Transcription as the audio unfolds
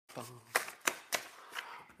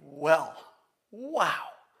Well, wow,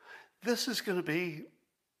 this is going to be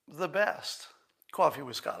the best Coffee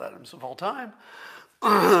with Scott Adams of all time.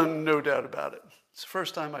 No doubt about it. It's the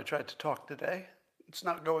first time I tried to talk today. It's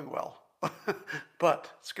not going well,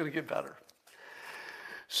 but it's going to get better.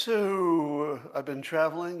 So I've been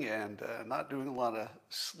traveling and not doing a lot of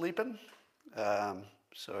sleeping.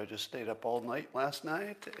 So I just stayed up all night last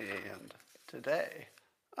night, and today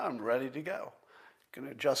I'm ready to go. Going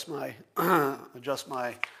to adjust my adjust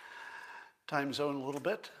my time zone a little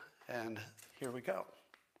bit, and here we go.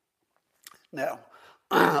 Now,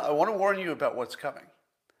 I want to warn you about what's coming.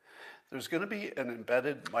 There's going to be an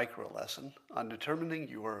embedded micro lesson on determining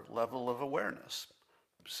your level of awareness.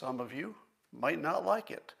 Some of you might not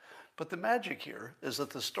like it, but the magic here is that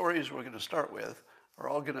the stories we're going to start with are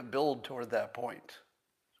all going to build toward that point.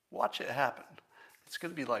 Watch it happen. It's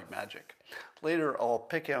going to be like magic. Later, I'll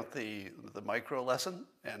pick out the micro lesson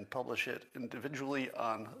and publish it individually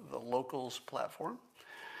on the Locals platform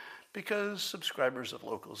because subscribers of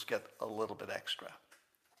Locals get a little bit extra.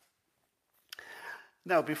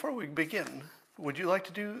 Now, before we begin, would you like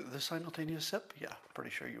to do the simultaneous sip? Yeah,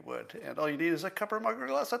 pretty sure you would. And all you need is a cup or mug or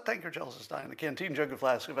glass, a tankard, chalice, a stein, a canteen, jug, a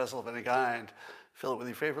flask, a vessel of any kind. Fill it with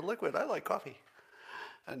your favorite liquid. I like coffee.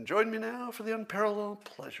 And join me now for the unparalleled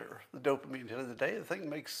pleasure, the dopamine hit of the day. The thing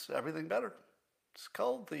makes everything better. It's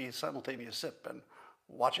called the simultaneous sip, and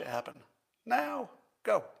watch it happen. Now,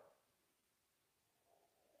 go.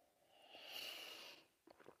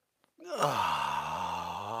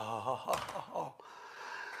 Oh,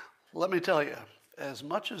 let me tell you, as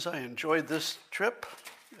much as I enjoyed this trip,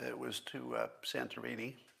 it was to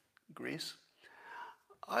Santorini, Greece,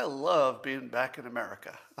 I love being back in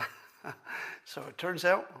America. So it turns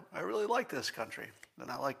out I really like this country, and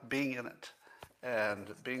I like being in it. And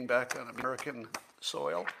being back on American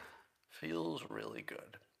soil feels really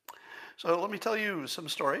good. So let me tell you some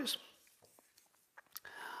stories.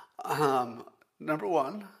 Number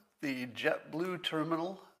one, the JetBlue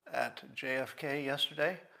terminal at JFK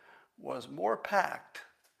yesterday was more packed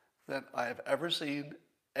than I've ever seen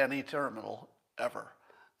any terminal ever.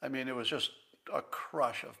 I mean, it was just a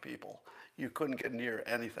crush of people. You couldn't get near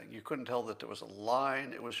anything. You couldn't tell that there was a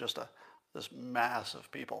line. It was just this mass of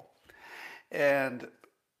people. And,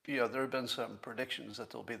 there have been some predictions that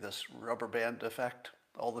there'll be this rubber band effect.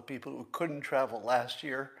 All the people who couldn't travel last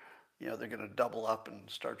year, they're going to double up and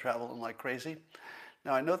start traveling like crazy.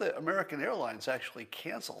 Now, I know that American Airlines actually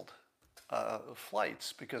canceled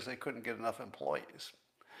flights because they couldn't get enough employees.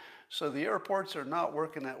 So the airports are not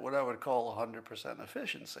working at what I would call 100%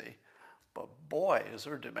 efficiency, but boy, is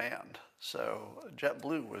there demand. So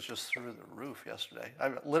JetBlue was just through the roof yesterday.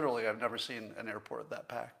 I've never seen an airport that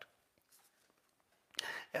packed.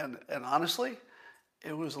 And honestly,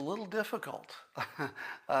 it was a little difficult.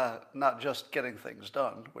 Not just getting things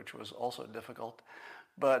done, which was also difficult,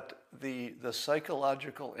 but the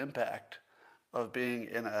psychological impact of being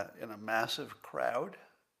in a massive crowd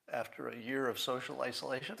after a year of social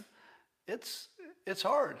isolation, it's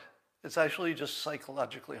hard. It's actually just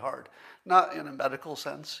psychologically hard. Not in a medical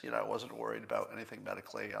sense. I wasn't worried about anything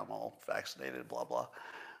medically. I'm all vaccinated, blah, blah.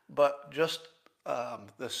 But just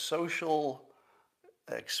the social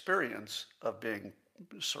experience of being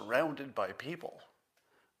surrounded by people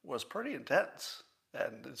was pretty intense.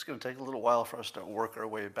 And it's going to take a little while for us to work our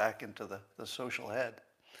way back into the social head.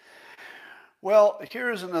 Well,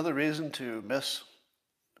 here's another reason to miss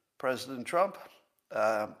President Trump.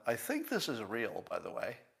 I think this is real, by the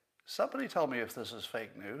way. Somebody tell me if this is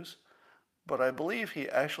fake news, but I believe he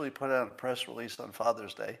actually put out a press release on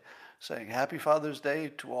Father's Day saying Happy Father's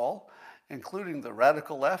Day to all, including the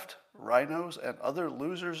radical left, rhinos, and other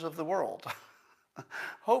losers of the world.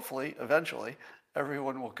 Hopefully, eventually,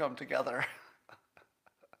 everyone will come together.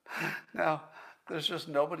 Now, there's just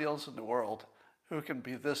nobody else in the world who can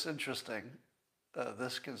be this interesting,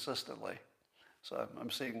 this consistently. So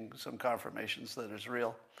I'm seeing some confirmations that it's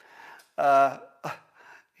real. I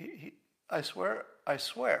swear,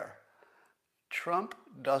 Trump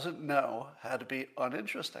doesn't know how to be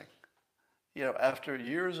uninteresting. After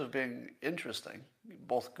years of being interesting,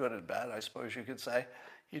 both good and bad, I suppose you could say,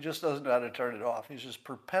 he just doesn't know how to turn it off. He's just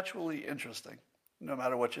perpetually interesting, no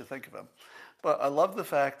matter what you think of him. But I love the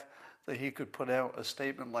fact that he could put out a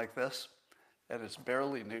statement like this, and it's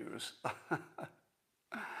barely news.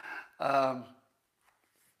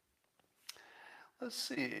 Let's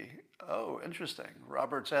see. Oh, interesting.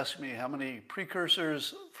 Robert's asking me how many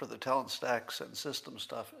precursors for the talent stacks and system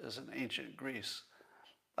stuff is in ancient Greece.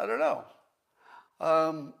 I don't know.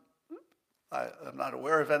 I'm not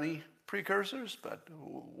aware of any precursors, but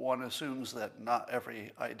one assumes that not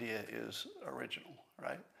every idea is original,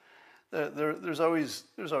 right? there's always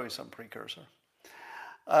some precursor.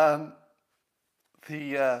 Um,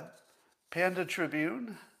 the Panda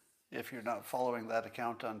Tribune, if you're not following that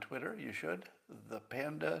account on Twitter, you should. The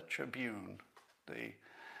Panda Tribune. The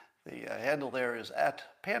handle there is at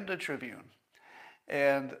Panda Tribune.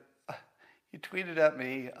 And he tweeted at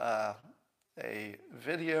me a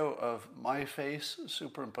video of my face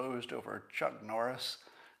superimposed over Chuck Norris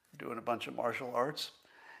doing a bunch of martial arts.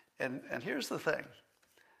 And here's the thing.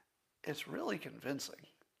 It's really convincing.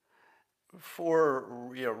 For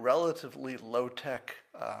relatively low-tech,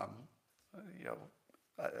 I'm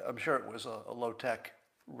sure it was a low-tech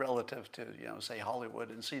relative to, say Hollywood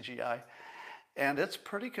and CGI. And it's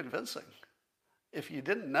pretty convincing. If you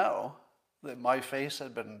didn't know that my face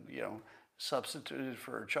had been, substituted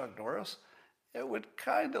for Chuck Norris, it would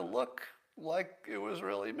kind of look like it was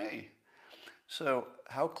really me. So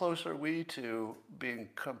how close are we to being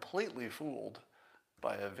completely fooled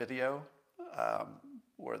by a video?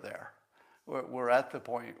 We're there. We're at the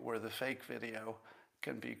point where the fake video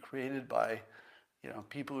can be created by,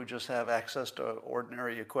 people who just have access to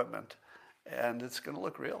ordinary equipment, and it's going to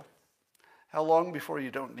look real. How long before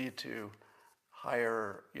you don't need to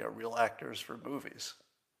hire, real actors for movies?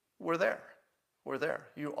 We're there. We're there.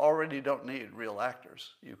 You already don't need real actors.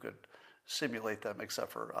 You could simulate them,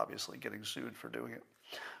 except for obviously getting sued for doing it.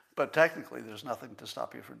 But technically, there's nothing to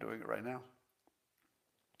stop you from doing it right now.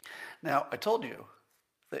 Now, I told you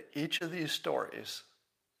that each of these stories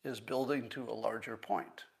is building to a larger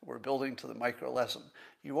point. We're building to the micro lesson.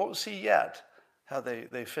 You won't see yet how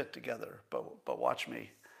they fit together, but watch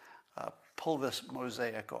me pull this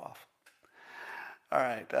mosaic off. All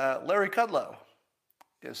right, Larry Kudlow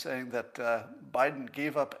is saying that Biden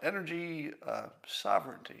gave up energy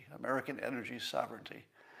sovereignty, American energy sovereignty.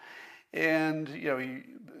 And,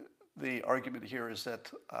 the argument here is that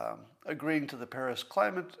agreeing to the Paris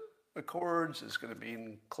Climate Accords is going to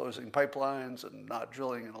mean closing pipelines and not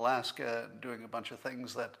drilling in Alaska and doing a bunch of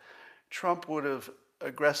things that Trump would have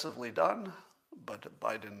aggressively done, but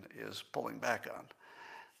Biden is pulling back on.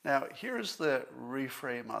 Now, here's the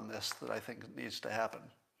reframe on this that I think needs to happen.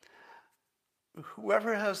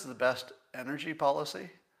 Whoever has the best energy policy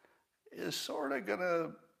is sort of going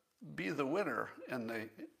to be the winner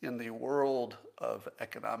in the world of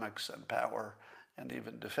economics and power and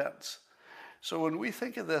even defense. So when we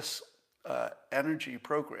think of this energy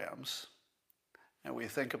programs and we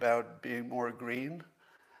think about being more green,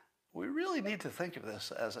 we really need to think of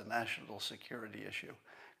this as a national security issue,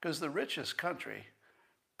 because the richest country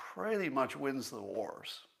pretty much wins the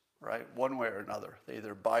wars, right? One way or another. They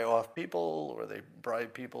either buy off people, or they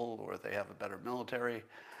bribe people, or they have a better military.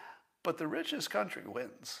 But the richest country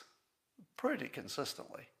wins pretty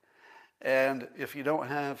consistently. And if you don't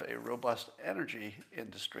have a robust energy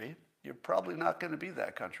industry, you're probably not going to be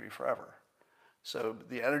that country forever. So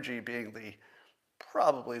the energy being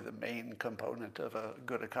probably the main component of a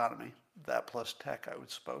good economy, that plus tech, I would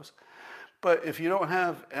suppose. But if you don't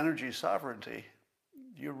have energy sovereignty,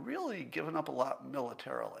 you're really giving up a lot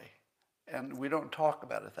militarily. And we don't talk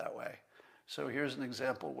about it that way. So here's an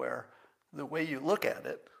example where the way you look at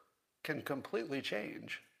it can completely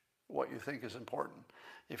change what you think is important.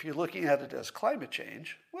 If you're looking at it as climate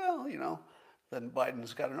change, well, then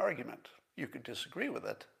Biden's got an argument. You could disagree with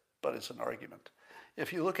it, but it's an argument.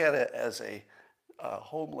 If you look at it as a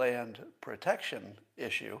homeland protection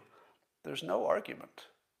issue, there's no argument.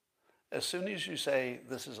 As soon as you say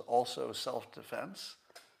this is also self-defense,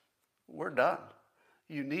 we're done.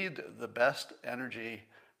 You need the best energy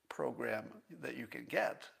program that you can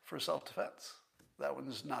get for self-defense. That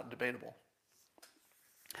one's not debatable.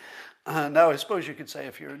 Now, I suppose you could say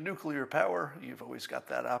if you're a nuclear power, you've always got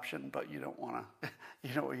that option, but you don't want to,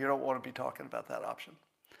 you don't want to be talking about that option.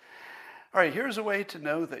 All right, here's a way to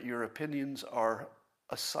know that your opinions are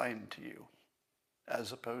assigned to you,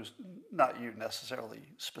 as opposed, not you necessarily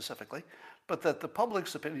specifically, but that the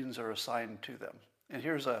public's opinions are assigned to them. And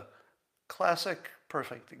here's a classic,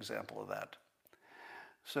 perfect example of that.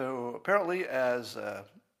 So apparently, as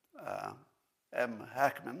M.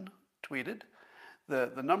 Hackman tweeted,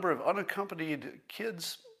 the number of unaccompanied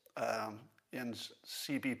kids in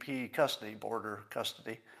CBP custody, border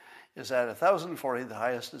custody, is at 1,040, the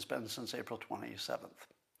highest it's been since April 27th.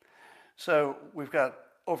 So we've got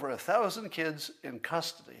over 1,000 kids in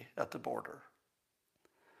custody at the border.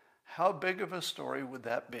 How big of a story would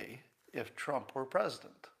that be if Trump were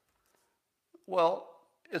president? Well,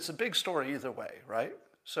 it's a big story either way, right?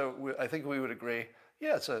 So I think we would agree,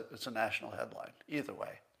 yeah, it's a national headline either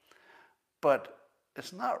way. But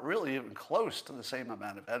it's not really even close to the same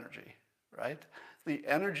amount of energy, right? The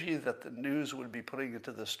energy that the news would be putting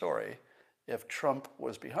into the story if Trump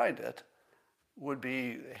was behind it, would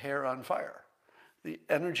be hair on fire. The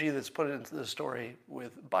energy that's put into the story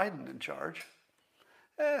with Biden in charge,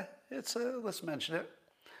 let's mention it.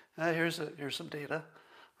 Here's some data.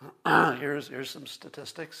 here's some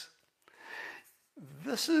statistics.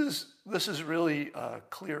 This is really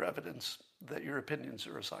clear evidence that your opinions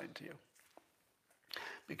are assigned to you.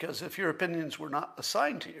 Because if your opinions were not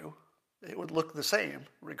assigned to you, it would look the same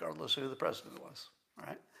regardless of who the president was. All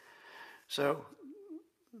right. So,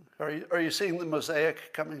 are you seeing the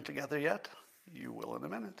mosaic coming together yet? You will in a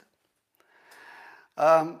minute.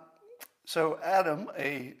 So Adam,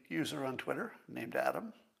 a user on Twitter named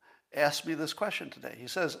Adam, asked me this question today. He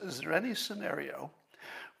says, is there any scenario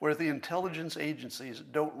where the intelligence agencies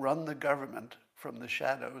don't run the government from the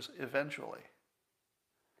shadows eventually?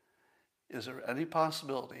 Is there any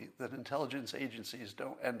possibility that intelligence agencies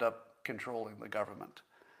don't end up controlling the government?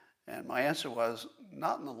 And my answer was,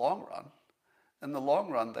 not in the long run. In the long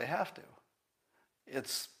run, they have to.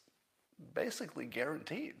 It's basically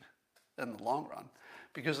guaranteed in the long run,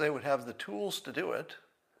 because they would have the tools to do it.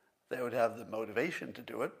 They would have the motivation to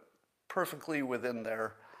do it perfectly within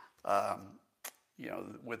their,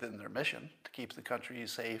 within their mission to keep the country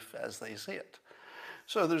safe as they see it.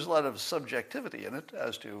 So there's a lot of subjectivity in it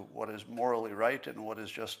as to what is morally right and what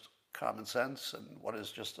is just common sense and what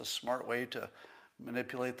is just a smart way to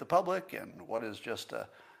manipulate the public and what is just a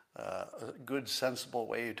good, sensible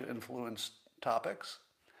way to influence topics.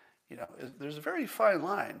 There's a very fine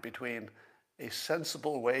line between a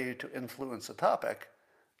sensible way to influence a topic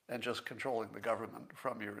and just controlling the government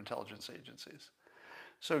from your intelligence agencies.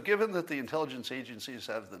 So given that the intelligence agencies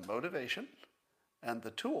have the motivation and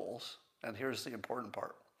the tools, and here's the important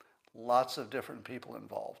part, lots of different people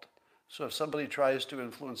involved. So if somebody tries to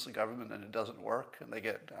influence the government and it doesn't work and they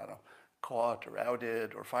get, caught or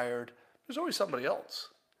outed or fired, there's always somebody else.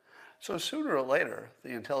 So sooner or later,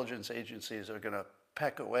 the intelligence agencies are going to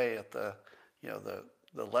peck away at the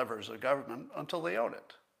levers of government until they own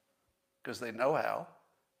it, because they know how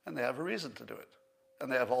and they have a reason to do it.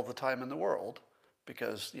 And they have all the time in the world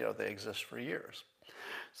because, they exist for years.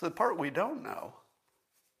 So the part we don't know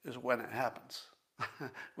is when it happens.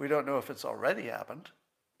 We don't know if it's already happened,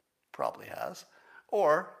 probably has,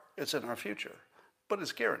 or it's in our future, but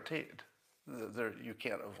it's guaranteed. You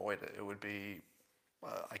can't avoid it. It would be,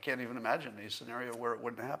 I can't even imagine a scenario where it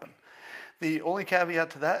wouldn't happen. The only caveat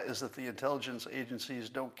to that is that the intelligence agencies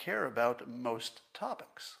don't care about most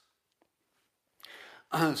topics.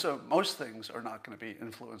 So most things are not going to be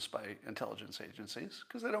influenced by intelligence agencies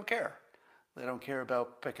because they don't care. They don't care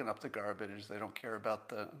about picking up the garbage. They don't care about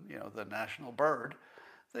the national bird.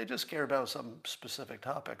 They just care about some specific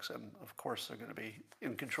topics, and of course they're going to be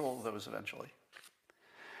in control of those eventually.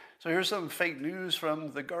 So here's some fake news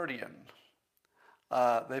from The Guardian.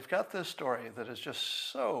 They've got this story that is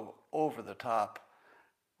just so over the top,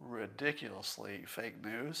 ridiculously fake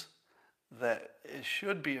news that it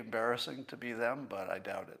should be embarrassing to be them, but I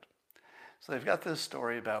doubt it. So they've got this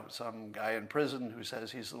story about some guy in prison who says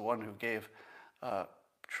he's the one who gave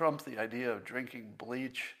Trump the idea of drinking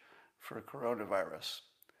bleach for coronavirus.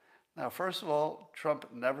 Now, first of all, Trump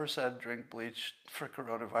never said drink bleach for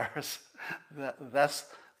coronavirus.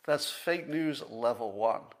 That's fake news level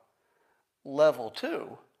 1. Level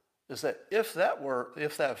 2 is that if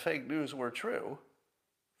that fake news were true,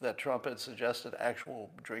 that Trump had suggested actual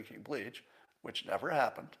drinking bleach, which never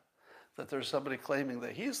happened, that there's somebody claiming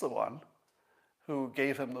that he's the one who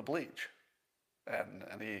gave him the bleach,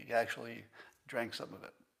 and he actually drank some of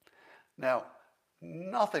it. Now,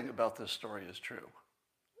 nothing about this story is true.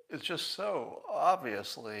 It's just so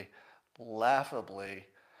obviously, laughably,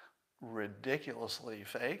 ridiculously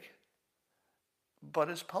fake, but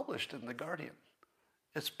it's published in The Guardian.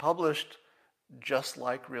 It's published just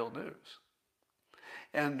like real news.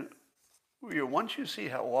 And once you see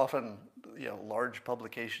how often large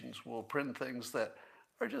publications will print things that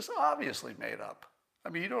are just obviously made up. I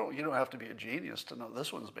mean, you don't have to be a genius to know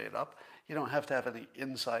this one's made up. You don't have to have any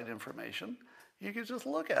inside information. You can just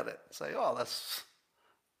look at it and say, oh,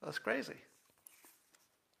 that's crazy.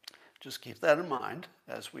 Just keep that in mind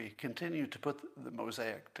as we continue to put the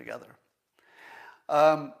mosaic together.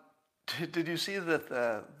 Did you see that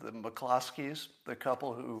the McCloskeys, the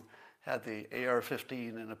couple who had the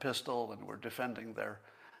AR-15 and a pistol and were defending their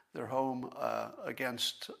home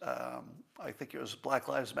against, I think it was Black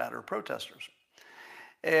Lives Matter protesters.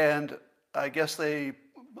 And I guess they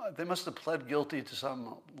must have pled guilty to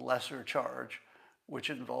some lesser charge, which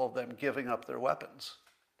involved them giving up their weapons.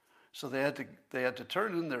 So they had to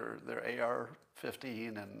turn in their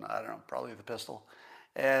AR-15 and, I don't know, probably the pistol.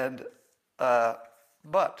 And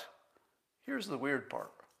but here's the weird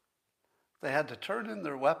part. They had to turn in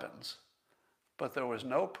their weapons, but there was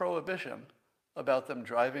no prohibition about them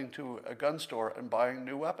driving to a gun store and buying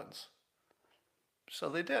new weapons. So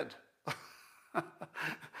they did.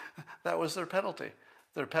 That was their penalty.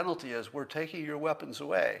 Their penalty is, we're taking your weapons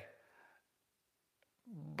away,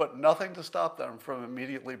 but nothing to stop them from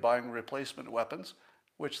immediately buying replacement weapons,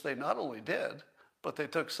 which they not only did, but they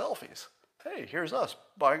took selfies. Hey, here's us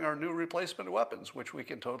buying our new replacement weapons, which we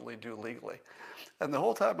can totally do legally. And the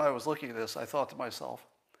whole time I was looking at this, I thought to myself,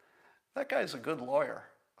 that guy's a good lawyer.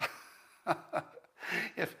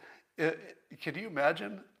 Can you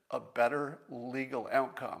imagine a better legal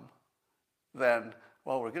outcome than,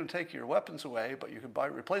 well, we're going to take your weapons away, but you can buy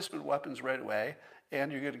replacement weapons right away,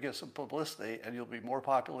 and you're going to get some publicity, and you'll be more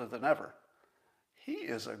popular than ever. He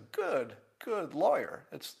is a good lawyer.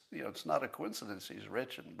 It's not a coincidence he's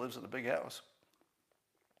rich and lives in a big house.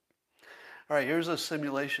 All right, here's a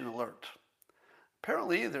simulation alert.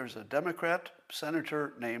 Apparently, there's a Democrat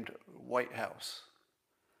senator named Whitehouse.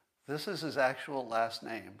 This is his actual last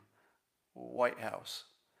name, Whitehouse.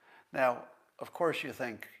 Now, of course, you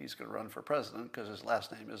think he's going to run for president because his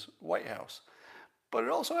last name is Whitehouse. But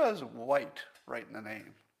it also has white right in the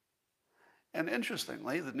name. And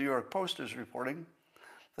interestingly, the New York Post is reporting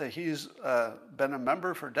that he's been a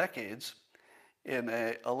member for decades in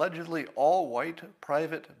a allegedly all-white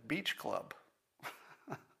private beach club.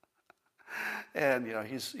 And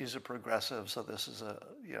he's a progressive, so this is a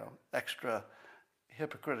extra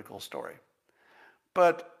hypocritical story.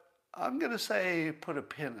 But I'm going to say put a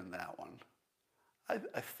pin in that one.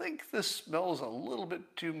 I think this smells a little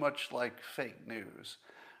bit too much like fake news,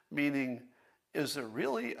 meaning, is there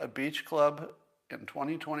really a beach club in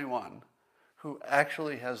 2021 who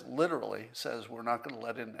actually literally says we're not going to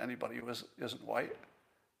let in anybody who isn't white?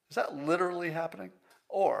 Is that literally happening?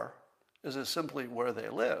 Or is it simply where they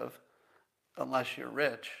live, unless you're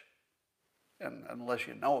rich and unless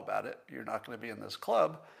you know about it, you're not going to be in this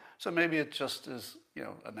club? So maybe it just is,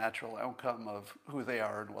 a natural outcome of who they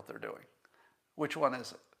are and what they're doing. Which one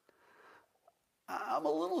is it? I'm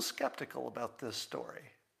a little skeptical about this story.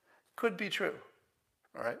 Could be true,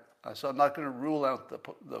 all right? So I'm not going to rule out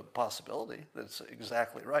the possibility that it's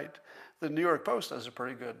exactly right. The New York Post has a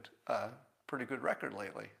pretty good record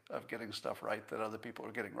lately of getting stuff right that other people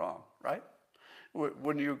are getting wrong, right?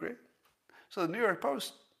 Wouldn't you agree? So the New York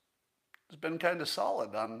Post has been kind of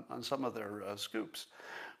solid on some of their scoops.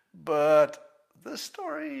 But this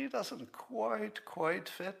story doesn't quite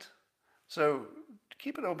fit. So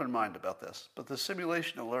keep an open mind about this. But the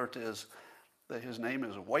simulation alert is that his name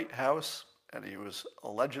is Whitehouse, and he was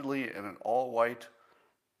allegedly in an all-white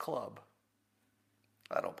club.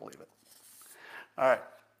 I don't believe it. All right.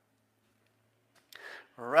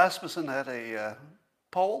 Rasmussen had a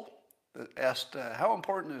poll that asked, how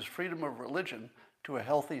important is freedom of religion to a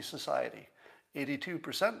healthy society?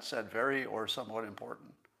 82% said very or somewhat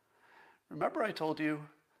important. Remember I told you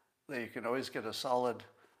that you can always get a solid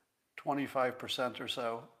 25% or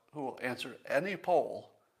so who will answer any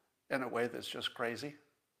poll in a way that's just crazy?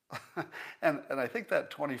 and I think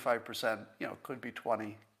that 25%, could be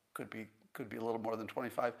 20, could be a little more than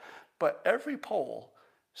 25, but every poll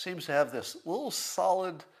seems to have this little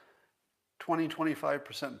solid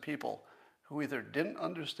 20-25% people who either didn't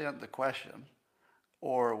understand the question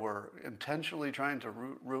or were intentionally trying to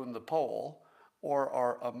ruin the poll or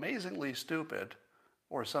are amazingly stupid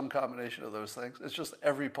or some combination of those things. It's just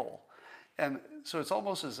every poll. And so it's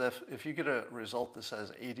almost as if you get a result that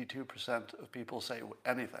says 82% of people say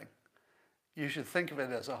anything, you should think of it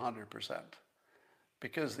as 100%.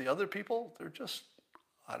 Because the other people, they're just,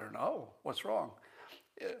 I don't know, what's wrong?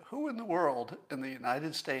 Who in the world in the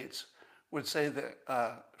United States would say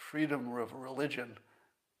that freedom of religion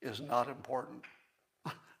is not important?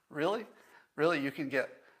 Really? Really, you can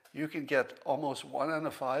get almost 1 out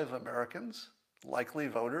of 5 Americans, likely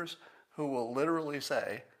voters, who will literally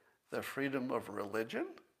say that freedom of religion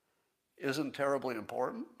isn't terribly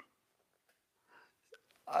important?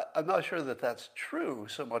 I'm not sure that that's true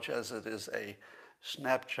so much as it is a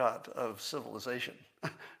snapshot of civilization,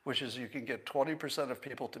 which is you can get 20% of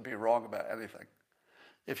people to be wrong about anything.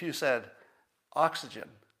 If you said, oxygen,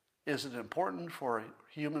 is it important for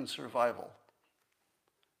human survival?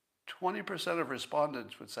 20% of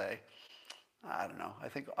respondents would say, I don't know, I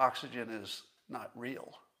think oxygen is not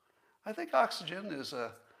real. I think oxygen is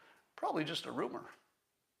probably just a rumor.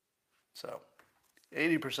 So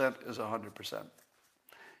 80% is 100%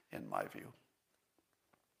 in my view.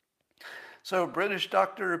 So British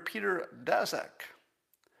doctor Peter Daszak,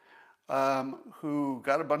 who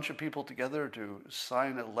got a bunch of people together to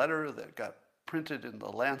sign a letter that got printed in the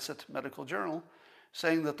Lancet Medical Journal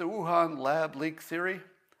saying that the Wuhan lab leak theory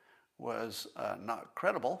was not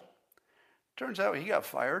credible. Turns out he got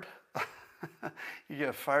fired. He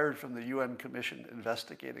got fired from the UN Commission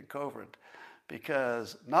investigating COVID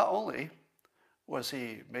because not only was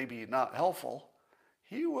he maybe not helpful,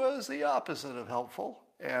 he was the opposite of helpful.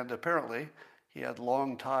 And apparently he had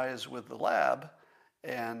long ties with the lab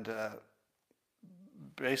and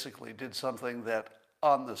basically did something that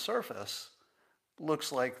on the surface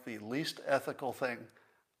looks like the least ethical thing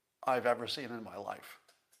I've ever seen in my life,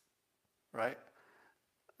 right?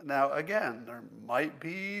 Now, again, there might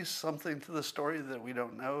be something to the story that we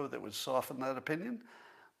don't know that would soften that opinion,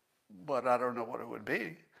 but I don't know what it would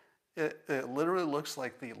be. It literally looks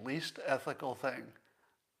like the least ethical thing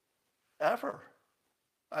ever.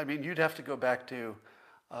 I mean, you'd have to go back to,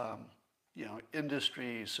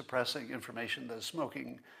 industry suppressing information that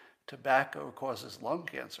smoking tobacco causes lung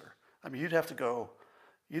cancer. I mean, you'd have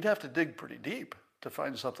to dig pretty deep to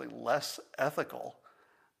find something less ethical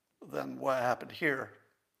than what happened here,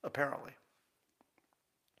 apparently.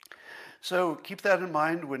 So keep that in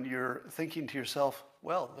mind when you're thinking to yourself,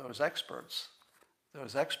 well, those experts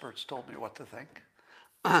told me what to think.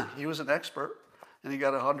 He was an expert, and he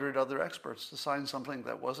got 100 other experts to sign something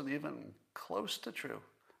that wasn't even close to true.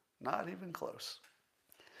 Not even close.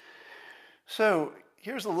 So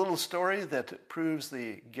here's a little story that proves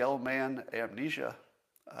the Gell-Mann amnesia.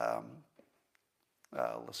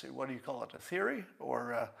 Let's see, what do you call it? A theory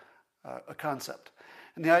or a concept?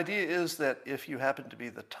 And the idea is that if you happen to be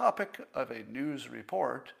the topic of a news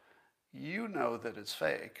report, you know that it's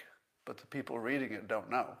fake, but the people reading it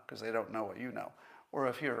don't know because they don't know what you know. Or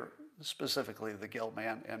if you're specifically the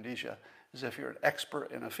Gell-Mann amnesia, is if you're an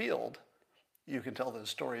expert in a field, you can tell that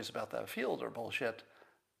stories about that field are bullshit,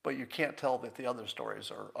 but you can't tell that the other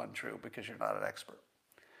stories are untrue because you're not an expert.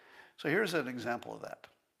 So here's an example of that.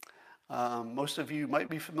 Most of you might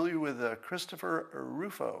be familiar with Christopher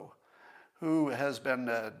Rufo, who has been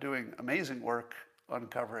doing amazing work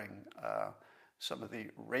uncovering some of the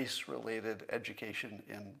race-related education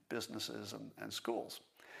in businesses and schools.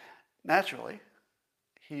 Naturally,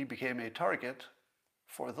 he became a target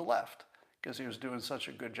for the left because he was doing such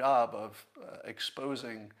a good job of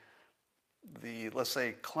exposing the, let's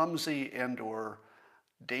say, clumsy and or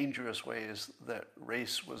dangerous ways that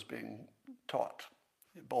race was being taught,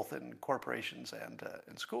 both in corporations and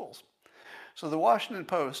in schools. So the Washington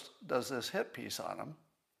Post does this hit piece on him,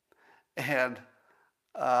 and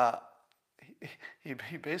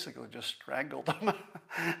he basically just strangled him.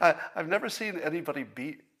 I've never seen anybody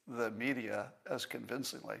beat the media as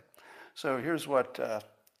convincingly. So here's what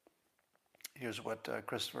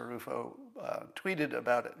Christopher Rufo tweeted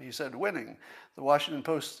about it. He said, "Winning. The Washington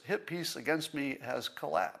Post's hit piece against me has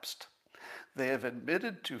collapsed. They have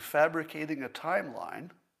admitted to fabricating a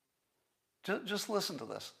timeline." Just listen to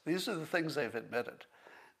this. These are the things they've admitted.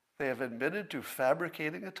 They have admitted to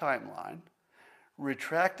fabricating a timeline,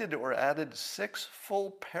 retracted or added 6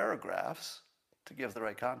 full paragraphs to give the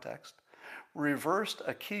right context, reversed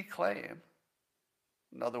a key claim,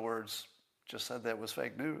 in other words, just said that was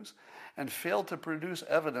fake news, and failed to produce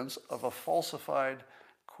evidence of a falsified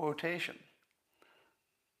quotation.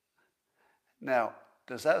 Now,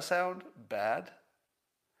 does that sound bad?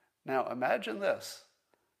 Now, imagine this.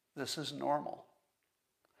 This is normal.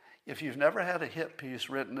 If you've never had a hit piece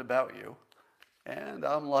written about you, and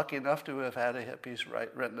I'm lucky enough to have had a hit piece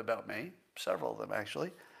written about me, several of them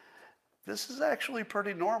actually, this is actually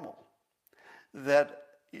pretty normal. That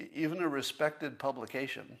even a respected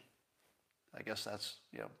publication, I guess that's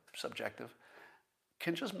subjective,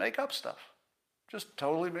 can just make up stuff, just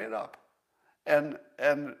totally made up, and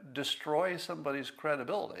destroy somebody's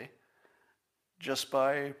credibility just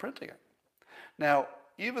by printing it. Now,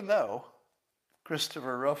 even though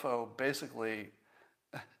Christopher Rufo basically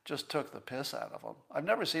just took the piss out of him, I've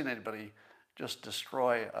never seen anybody just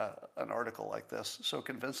destroy an article like this so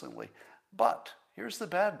convincingly. But here's the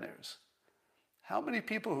bad news. How many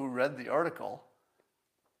people who read the article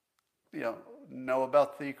know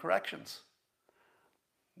about the corrections?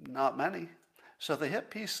 Not many. So the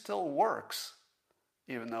hit piece still works,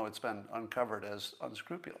 even though it's been uncovered as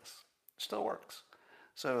unscrupulous. It still works.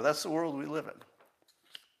 So that's the world we live in.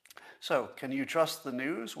 So can you trust the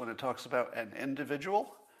news when it talks about an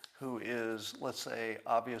individual who is, let's say,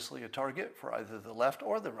 obviously a target for either the left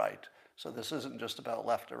or the right? So this isn't just about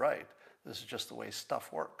left or right. This is just the way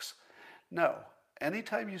stuff works. No.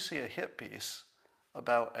 Anytime you see a hit piece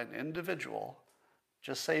about an individual,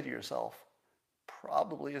 just say to yourself,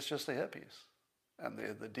 probably it's just a hit piece. And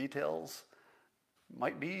the details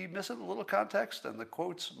might be missing a little context and the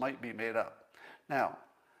quotes might be made up. Now,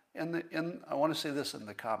 I want to say this in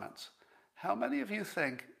the comments. How many of you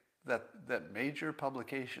think that major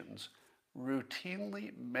publications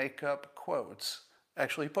routinely make up quotes,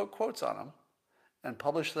 actually put quotes on them, and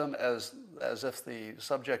publish them as if the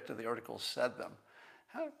subject of the article said them.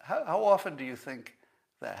 How often do you think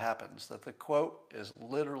that happens, that the quote is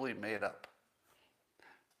literally made up?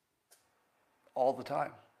 All the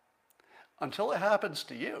time. Until it happens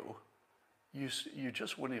to you, you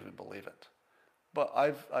just wouldn't even believe it. But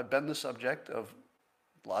I've been the subject of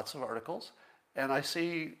lots of articles, and I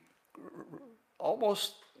see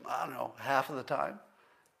almost, I don't know, half of the time,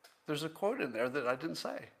 there's a quote in there that I didn't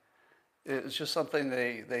say. It's just something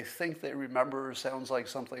they think they remember, sounds like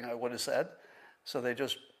something I would have said. So they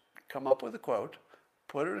just come up with a quote,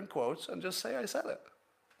 put it in quotes, and just say I said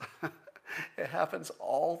it. It happens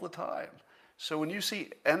all the time. So when you see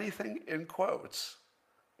anything in quotes,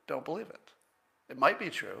 don't believe it. It might be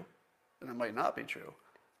true, and it might not be true,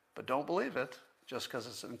 but don't believe it just because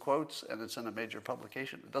it's in quotes and it's in a major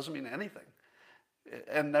publication. It doesn't mean anything,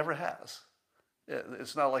 and never has.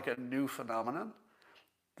 It's not like a new phenomenon.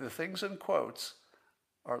 The things in quotes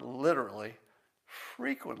are literally,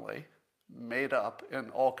 frequently made up in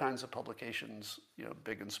all kinds of publications,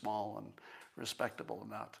 big and small and respectable and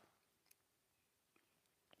not.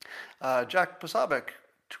 Jack Posobiec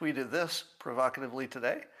tweeted this provocatively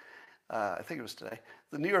today. I think it was today.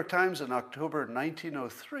 The New York Times in October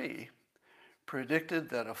 1903 predicted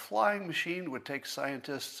that a flying machine would take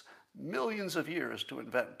scientists millions of years to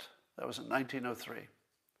invent. That was in 1903.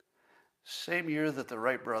 Same year that the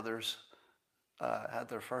Wright brothers had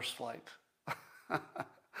their first flight.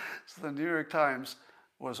 So the New York Times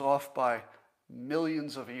was off by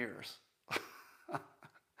millions of years.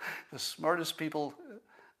 The smartest people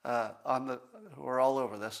who are all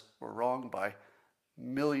over this were wrong by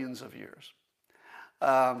millions of years.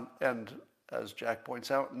 And as Jack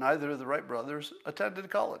points out, neither of the Wright brothers attended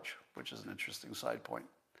college, which is an interesting side point.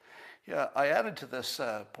 Yeah, I added to this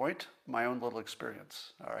point my own little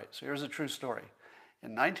experience. All right, so here's a true story.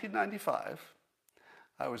 In 1995,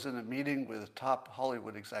 I was in a meeting with top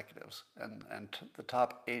Hollywood executives and the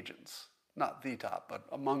top agents. Not the top, but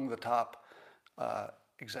among the top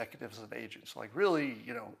executives and agents, like really,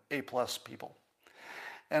 A-plus people.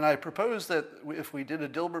 And I proposed that if we did a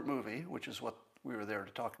Dilbert movie, which is what we were there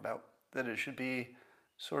to talk about, that it should be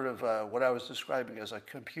sort of what I was describing as a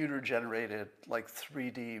computer-generated, like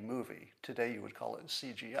 3D movie. Today you would call it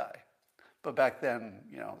CGI. But back then,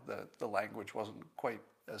 the language wasn't quite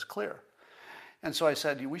as clear. And so I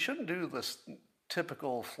said, we shouldn't do this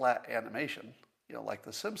typical flat animation, like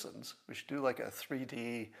The Simpsons. We should do like a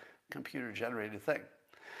 3D computer-generated thing.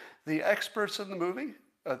 The experts in the movie,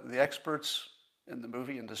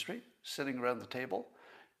 industry, sitting around the table,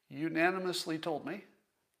 unanimously told me,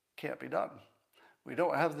 can't be done. We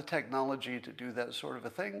don't have the technology to do that sort of a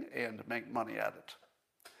thing and make money at it.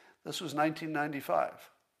 This was 1995.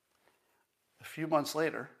 A few months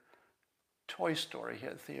later, Toy Story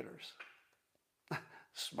hit theaters.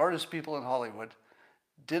 Smartest people in Hollywood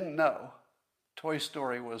didn't know Toy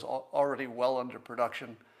Story was already well under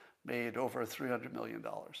production, made over $300 million.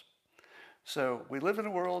 So we live in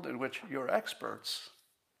a world in which your experts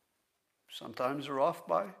sometimes are off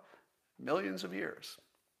by millions of years.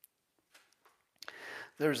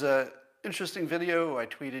 There's an interesting video I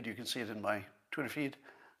tweeted, you can see it in my Twitter feed,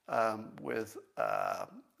 and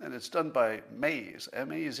it's done by Maze,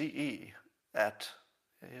 M-A-Z-E, at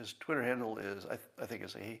his Twitter handle is, I think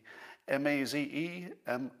it's a he, M-A-Z-E-M-O-O-R-E.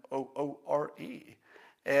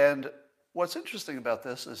 And what's interesting about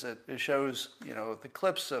this is that it shows, the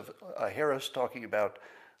clips of Harris talking about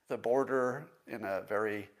the border in a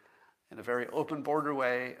very open border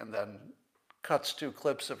way, and then cuts to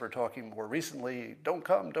clips of her talking more recently, don't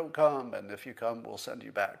come, and if you come, we'll send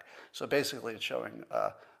you back. So basically it's showing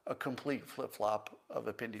a complete flip-flop of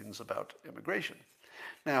opinions about immigration.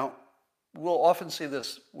 Now, we'll often see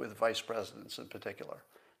this with vice presidents in particular.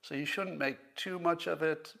 So you shouldn't make too much of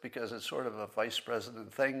it because it's sort of a vice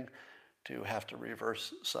president thing to have to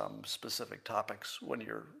reverse some specific topics when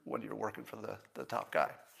you're working for the top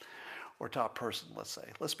guy or top person, let's say.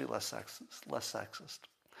 Let's be less sexist.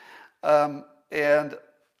 And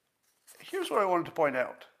here's what I wanted to point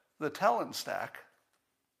out. The talent stack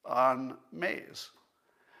on Maze.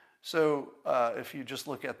 So if you just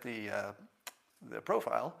look at the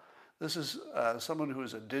profile, this is someone who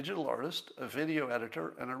is a digital artist, a video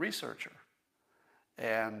editor, and a researcher.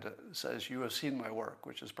 And says, you have seen my work,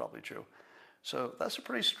 which is probably true. So that's a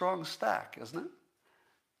pretty strong stack, isn't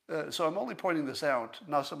it? So I'm only pointing this out,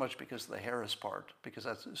 not so much because of the Harris part, because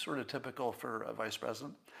that's sort of typical for a vice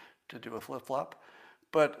president to do a flip-flop.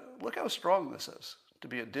 But look how strong this is. To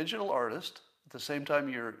be a digital artist, at the same time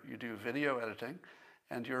you do video editing,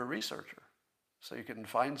 and you're a researcher. So you can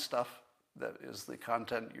find stuff that is the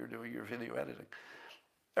content you're doing your video editing.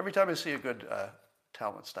 Every time I see a good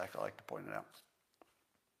talent stack, I like to point it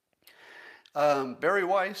out. Barry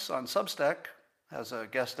Weiss on Substack has a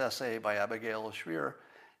guest essay by Abigail Shrier,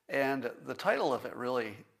 and the title of it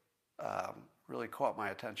really caught my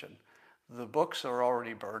attention. The books are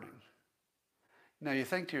already burning. Now you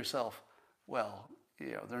think to yourself, well,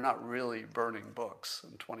 they're not really burning books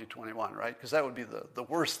in 2021, right? Because that would be the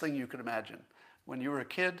worst thing you could imagine. When you were a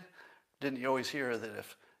kid, didn't you always hear that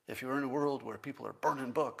if you were in a world where people are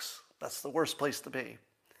burning books, that's the worst place to be?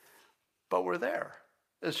 But we're there.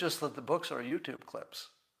 It's just that the books are YouTube clips.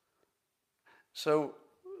 So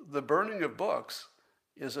the burning of books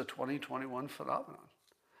is a 2021 phenomenon.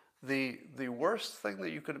 The worst thing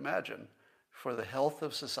that you could imagine for the health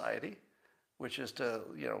of society, which is to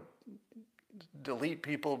delete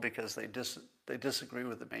people because they disagree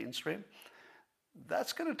with the mainstream,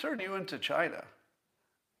 that's going to turn you into China.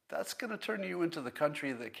 That's going to turn you into the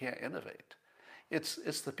country that can't innovate.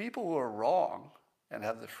 It's the people who are wrong and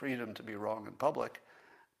have the freedom to be wrong in public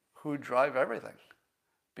who drive everything.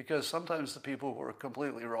 Because sometimes the people who are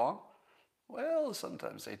completely wrong, well,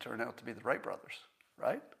 sometimes they turn out to be the Wright brothers,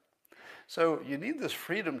 right? So you need this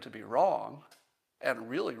freedom to be wrong, and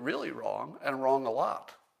really, really wrong, and wrong a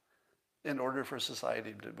lot, in order for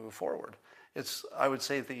society to move forward. It's, I would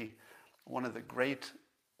say, one of the great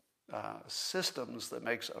systems that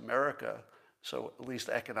makes America so at least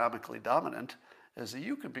economically dominant is that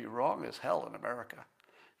you can be wrong as hell in America.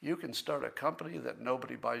 You can start a company that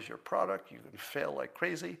nobody buys your product. You can fail like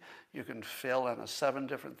crazy. You can fail on 7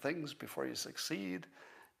 different things before you succeed.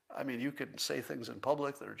 I mean, you can say things in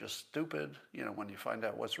public that are just stupid, when you find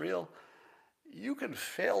out what's real. You can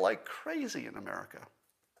fail like crazy in America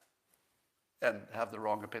and have the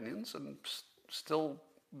wrong opinions and still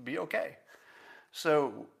be okay.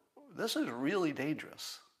 So this is really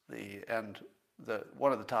dangerous.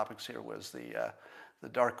 One of the topics here was the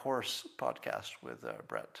Dark Horse podcast with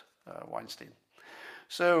Brett Weinstein.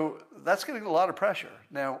 So that's getting a lot of pressure.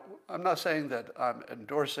 Now, I'm not saying that I'm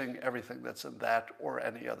endorsing everything that's in that or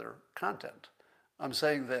any other content. I'm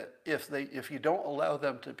saying that if you don't allow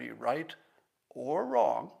them to be right or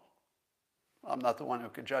wrong, I'm not the one who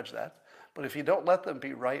can judge that, but if you don't let them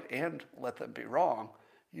be right and let them be wrong,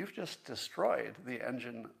 you've just destroyed the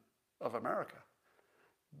engine of America.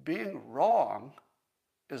 Being wrong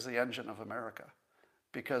is the engine of America,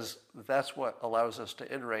 because that's what allows us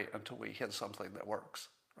to iterate until we hit something that works,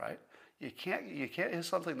 right? You can't hit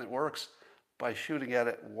something that works by shooting at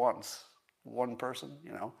it once. One person,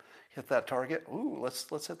 hit that target. Ooh,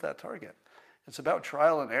 let's hit that target. It's about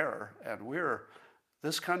trial and error, and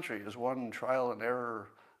this country is one trial and error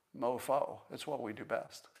mofo. It's what we do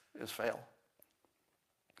best, is fail.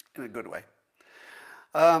 In a good way.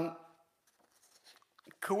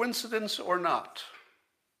 Coincidence or not?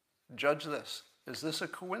 Judge this. Is this a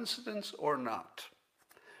coincidence or not?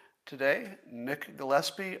 Today, Nick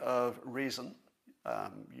Gillespie of Reason,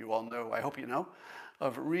 you all know, I hope you know,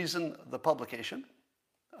 of Reason, the publication,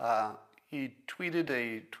 he tweeted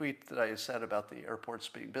a tweet that I said about the airports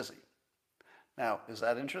being busy. Now, is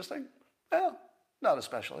that interesting? Well, not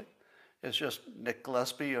especially. It's just Nick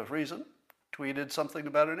Gillespie of Reason tweeted something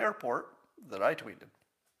about an airport that I tweeted.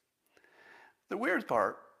 The weird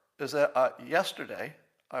part is that yesterday,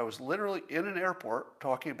 I was literally in an airport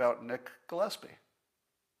talking about Nick Gillespie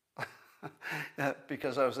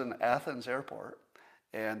because I was in Athens airport,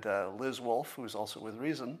 and Liz Wolfe, who's also with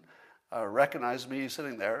Reason, recognized me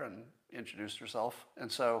sitting there and introduced herself. And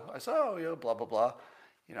so I said, blah, blah, blah.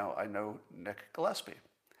 I know Nick Gillespie.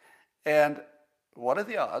 And what are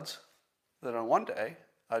the odds that on one day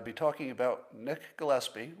I'd be talking about Nick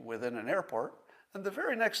Gillespie within an airport, and the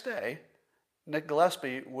very next day, Nick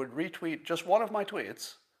Gillespie would retweet just one of my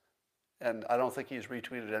tweets, and I don't think he's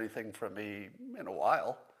retweeted anything from me in a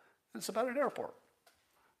while. It's about an airport.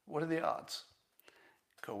 What are the odds?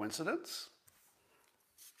 Coincidence?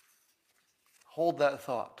 Hold that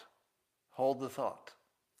thought. Hold the thought.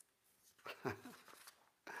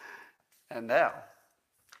 And now,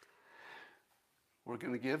 we're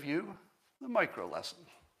going to give you the micro lesson.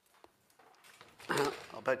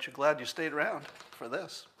 I'll bet you're glad you stayed around for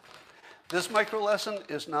this. This micro lesson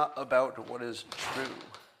is not about what is true.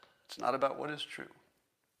 It's not about what is true.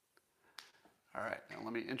 All right, now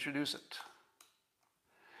let me introduce it.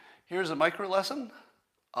 Here's a micro lesson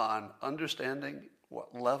on understanding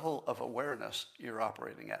what level of awareness you're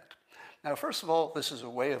operating at. Now, first of all, this is a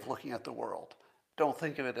way of looking at the world. Don't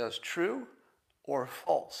think of it as true or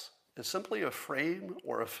false. It's simply a frame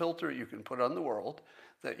or a filter you can put on the world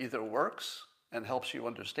that either works and helps you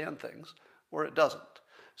understand things, or it doesn't.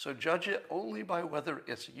 So judge it only by whether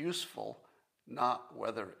it's useful, not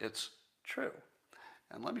whether it's true.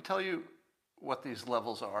 And let me tell you what these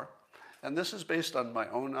levels are. And this is based on my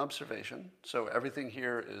own observation. So everything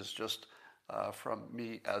here is just from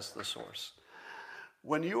me as the source.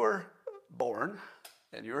 When you are born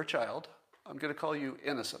and you're a child, I'm going to call you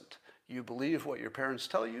innocent. You believe what your parents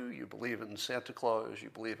tell you. You believe in Santa Claus. You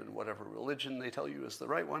believe in whatever religion they tell you is the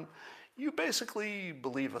right one. You basically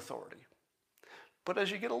believe authority. But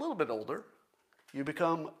as you get a little bit older, you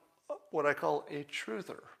become what I call a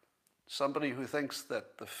truther. Somebody who thinks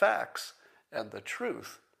that the facts and the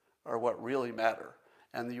truth are what really matter.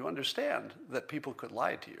 And you understand that people could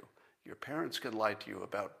lie to you. Your parents can lie to you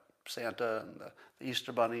about Santa and the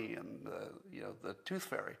Easter Bunny and the Tooth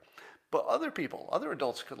Fairy. But other people, other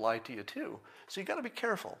adults could lie to you too. So you got to be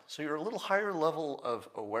careful. So you're a little higher level of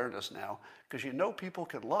awareness now because you know people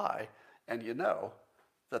can lie and you know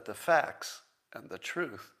that the facts and the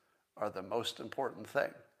truth are the most important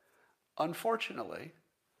thing. Unfortunately,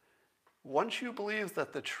 once you believe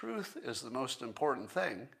that the truth is the most important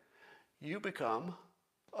thing, you become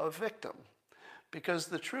a victim because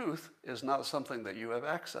the truth is not something that you have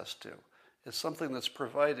access to. It's something that's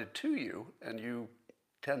provided to you and you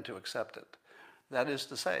tend to accept it. That is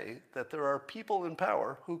to say that there are people in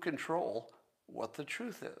power who control what the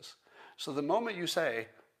truth is. So the moment you say,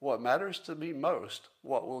 what matters to me most,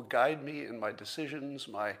 what will guide me in my decisions,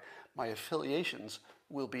 my affiliations,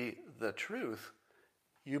 will be the truth,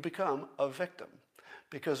 you become a victim.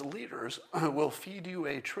 Because leaders will feed you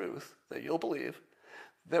a truth that you'll believe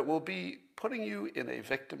that will be putting you in a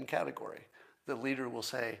victim category. The leader will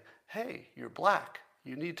say, hey, you're black.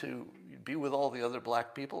 You need to be with all the other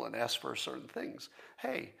black people and ask for certain things.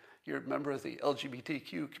 Hey, you're a member of the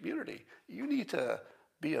LGBTQ community. You need to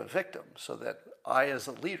be a victim so that I, as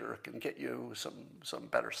a leader, can get you some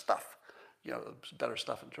better stuff. Better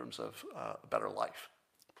stuff in terms of a better life.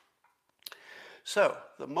 So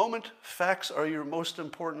the moment facts are your most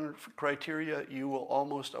important criteria, you will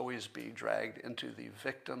almost always be dragged into the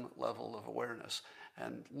victim level of awareness.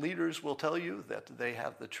 And leaders will tell you that they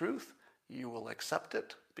have the truth. You will accept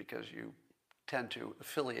it because you tend to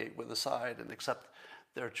affiliate with a side and accept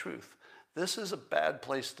their truth. This is a bad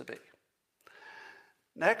place to be.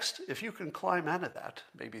 Next, if you can climb out of that,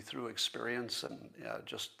 maybe through experience and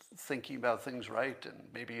just thinking about things right, and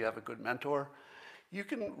maybe you have a good mentor, you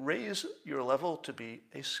can raise your level to be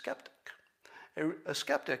a skeptic. A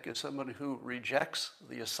skeptic is someone who rejects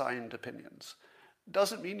the assigned opinions.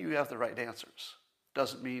 Doesn't mean you have the right answers.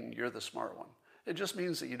 Doesn't mean you're the smart one. It just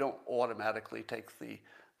means that you don't automatically take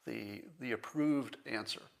the approved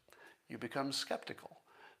answer. You become skeptical.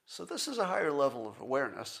 So this is a higher level of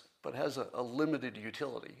awareness, but has a limited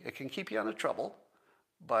utility. It can keep you out of trouble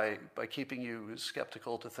by keeping you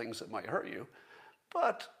skeptical to things that might hurt you,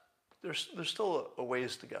 but there's still a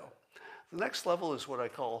ways to go. The next level is what I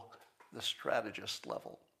call the strategist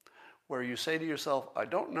level, where you say to yourself, I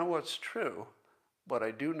don't know what's true, but I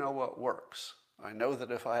do know what works. I know that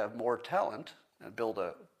if I have more talent and build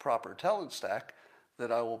a proper talent stack,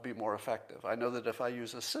 that I will be more effective. I know that if I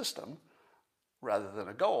use a system rather than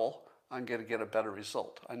a goal, I'm going to get a better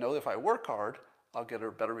result. I know if I work hard, I'll get a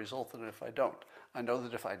better result than if I don't. I know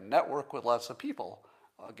that if I network with lots of people,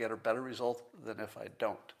 I'll get a better result than if I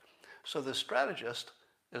don't. So the strategist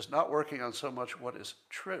is not working on so much what is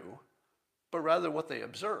true, but rather what they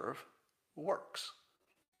observe works.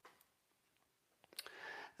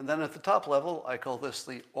 And then at the top level, I call this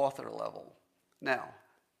the author level. Now,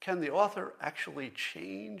 can the author actually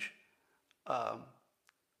change?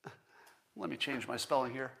 Let me change my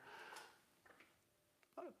spelling here.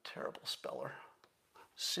 A terrible speller.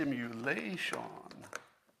 Simulation.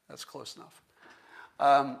 That's close enough.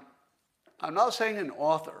 I'm not saying an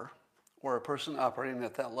author or a person operating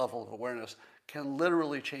at that level of awareness can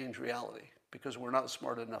literally change reality, because we're not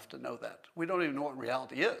smart enough to know that. We don't even know what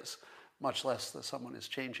reality is, much less that someone is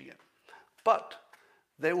changing it. But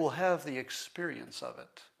they will have the experience of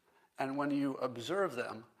it. And when you observe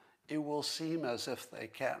them, it will seem as if they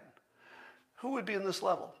can. Who would be in this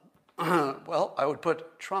level? Well, I would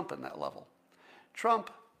put Trump in that level.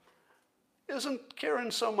 Trump isn't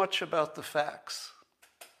caring so much about the facts,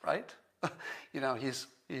 right?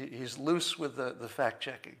 He's loose with the fact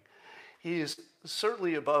checking. He's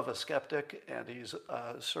certainly above a skeptic, and he's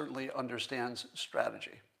certainly understands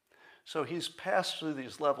strategy. So he's passed through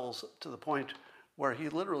these levels to the point where he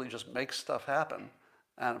literally just makes stuff happen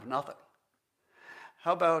out of nothing.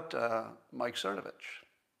 How about Mike Cernovich?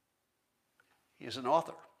 He's an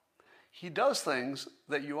author. He does things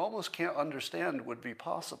that you almost can't understand would be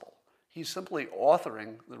possible. He's simply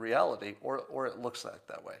authoring the reality, or it looks like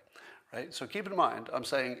that way, right? So keep in mind, I'm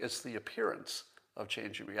saying it's the appearance of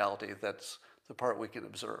changing reality that's the part we can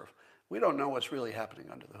observe. We don't know what's really happening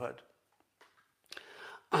under the hood.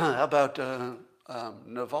 How about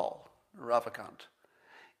Naval Ravikant?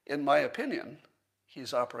 In my opinion,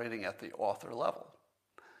 he's operating at the author level,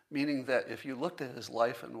 meaning that if you looked at his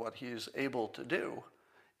life and what he's able to do,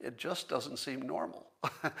 it just doesn't seem normal.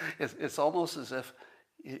 It's almost as if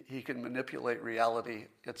he can manipulate reality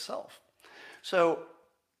itself. So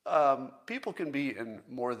people can be in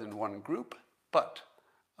more than one group, but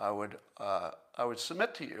I would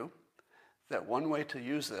submit to you that one way to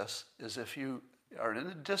use this is if you are in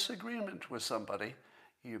a disagreement with somebody,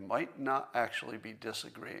 you might not actually be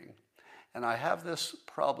disagreeing. And I have this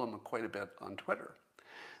problem quite a bit on Twitter.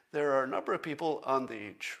 There are a number of people on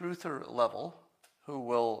the truther level who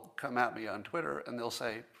will come at me on Twitter and they'll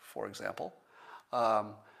say, for example,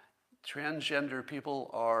 transgender people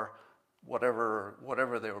are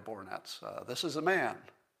whatever they were born at. This is a man,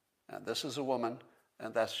 and this is a woman,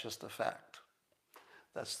 and that's just a fact.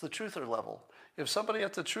 That's the truther level. If somebody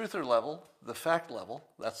at the truther level, the fact level,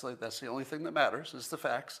 that's the only thing that matters, is the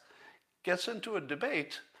facts, gets into a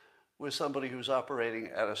debate with somebody who's operating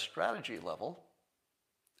at a strategy level,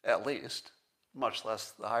 at least, much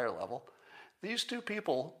less the higher level, these two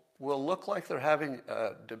people will look like they're having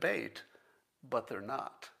a debate, but they're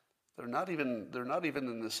not. They're not even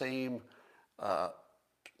in the same,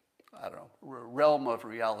 realm of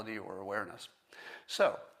reality or awareness.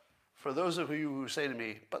 So, for those of you who say to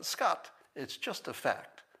me, but Scott, it's just a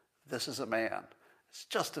fact. This is a man. It's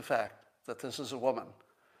just a fact that this is a woman.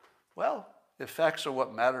 Well, if facts are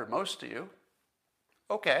what matter most to you,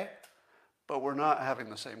 okay, but we're not having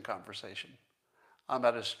the same conversation. I'm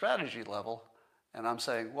at a strategy level, and I'm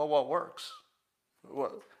saying, well, what works?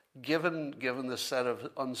 Given this set of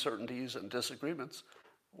uncertainties and disagreements,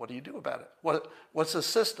 what do you do about it? What's a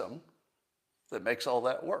system that makes all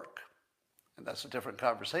that work? And that's a different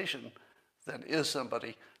conversation than is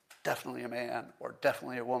somebody definitely a man or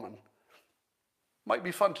definitely a woman. Might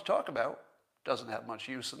be fun to talk about, doesn't have much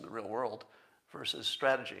use in the real world versus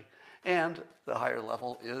strategy. And the higher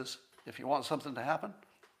level is, if you want something to happen,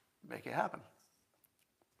 make it happen.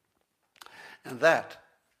 And that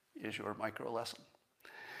is your micro lesson.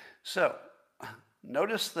 So,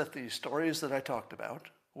 notice that the stories that I talked about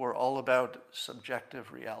were all about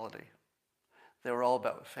subjective reality. They were all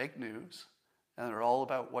about fake news, and they're all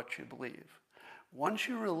about what you believe. Once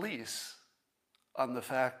you release on the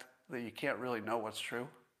fact that you can't really know what's true,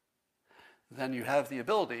 then you have the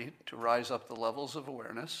ability to rise up the levels of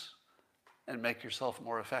awareness and make yourself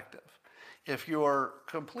more effective. If you're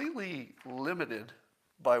completely limited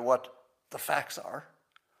by what the facts are,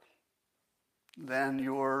 then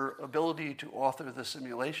your ability to author the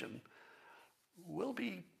simulation will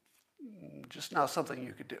be just not something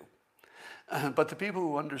you could do. But the people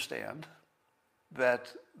who understand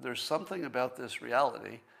that there's something about this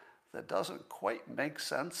reality that doesn't quite make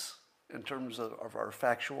sense in terms of our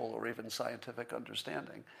factual or even scientific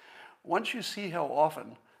understanding, once you see how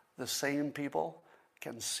often the same people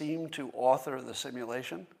can seem to author the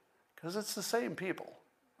simulation, because it's the same people,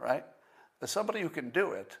 right? But somebody who can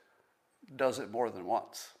do it does it more than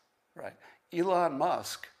once, right? Elon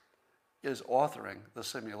Musk is authoring the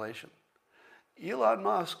simulation. Elon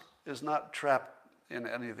Musk is not trapped in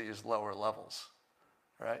any of these lower levels,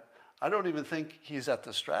 right? I don't even think he's at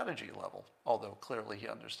the strategy level, although clearly he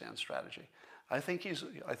understands strategy. I think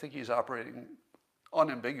he's operating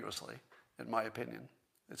unambiguously, in my opinion.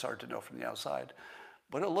 It's hard to know from the outside.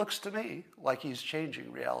 But it looks to me like he's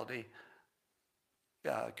changing reality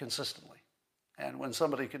consistently. And when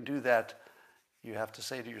somebody can do that, you have to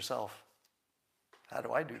say to yourself, how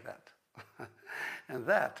do I do that? And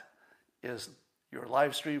that is your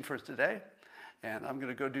live stream for today. And I'm going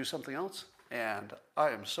to go do something else. And I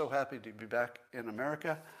am so happy to be back in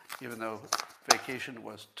America, even though vacation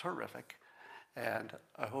was terrific. And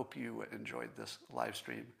I hope you enjoyed this live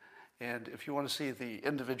stream. And if you want to see the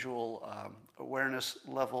individual awareness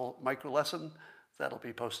level micro lesson, that'll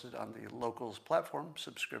be posted on the Locals platform,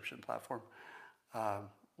 subscription platform, a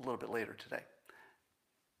little bit later today.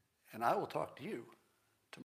 And I will talk to you